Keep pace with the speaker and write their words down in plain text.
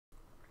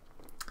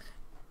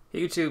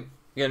Hey YouTube,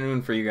 got a new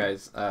one for you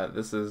guys.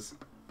 This is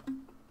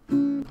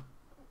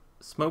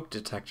Smoke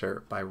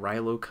Detector by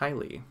Rilo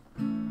Kiley.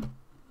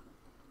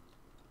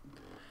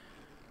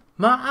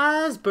 My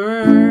eyes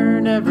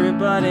burn,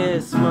 everybody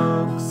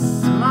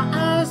smokes. My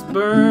eyes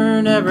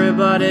burn,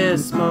 everybody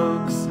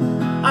smokes.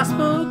 I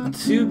smoke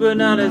too, but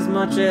not as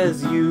much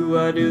as you.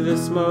 I do the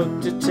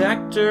smoke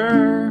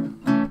detector.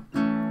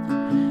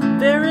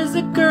 There is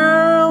a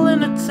girl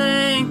in a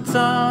tank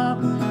top.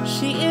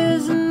 She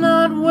is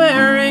not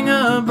wearing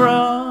a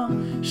bra.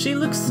 She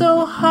looks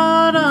so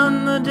hot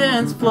on the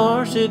dance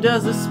floor. She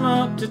does a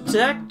smoke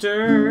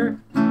detector.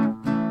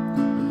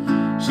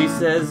 She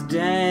says,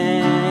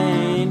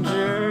 danger,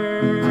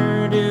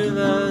 do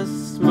the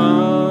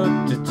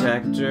smoke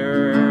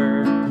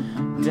detector.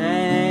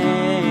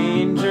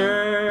 Danger,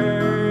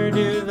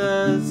 do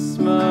the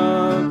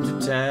smoke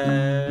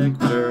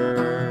detector.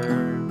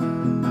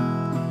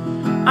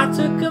 I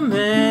took a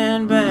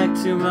man back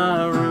to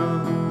my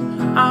room.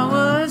 I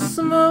was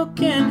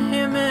smoking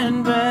him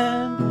in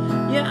bed.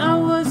 Yeah, I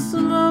was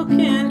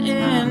smoking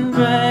in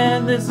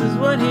bed. This is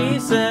what he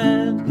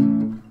said.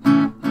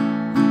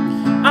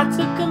 I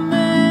took a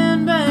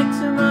man back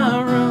to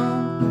my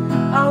room.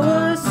 I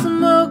was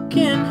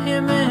smoking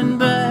him in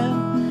bed.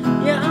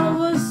 Yeah, I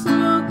was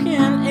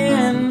smoking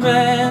in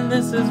bed.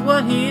 This is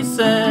what he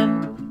said.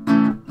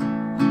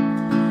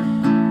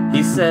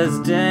 He says,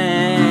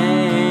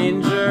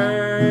 danger,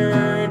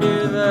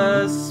 do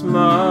the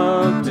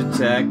smoke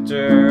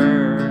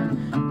detector.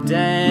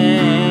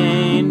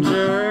 Danger,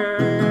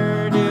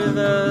 do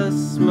the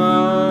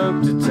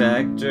smoke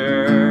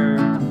detector.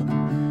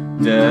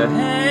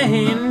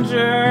 Danger,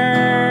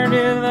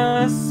 do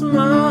the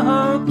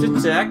smoke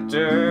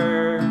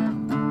detector.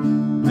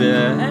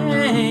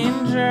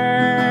 Danger,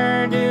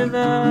 do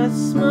the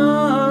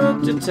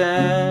smoke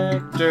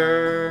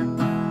detector.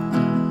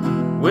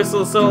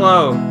 Whistle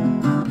solo.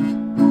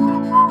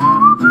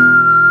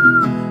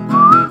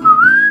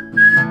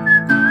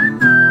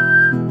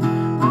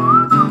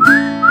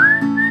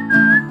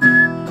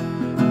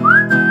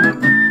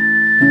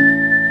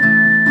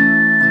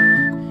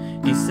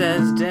 He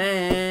says,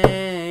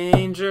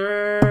 danger,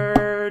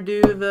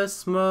 do the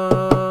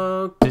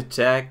smoke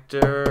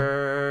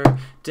detector.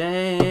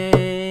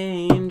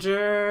 Danger,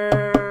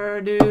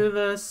 do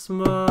the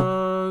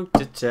smoke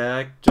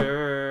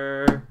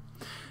detector.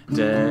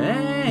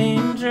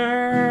 Danger,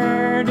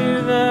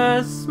 do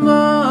the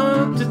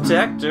smoke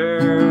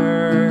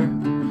detector.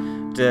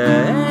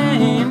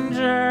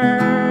 Danger,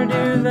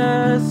 do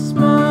the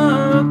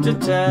smoke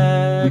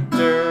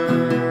detector.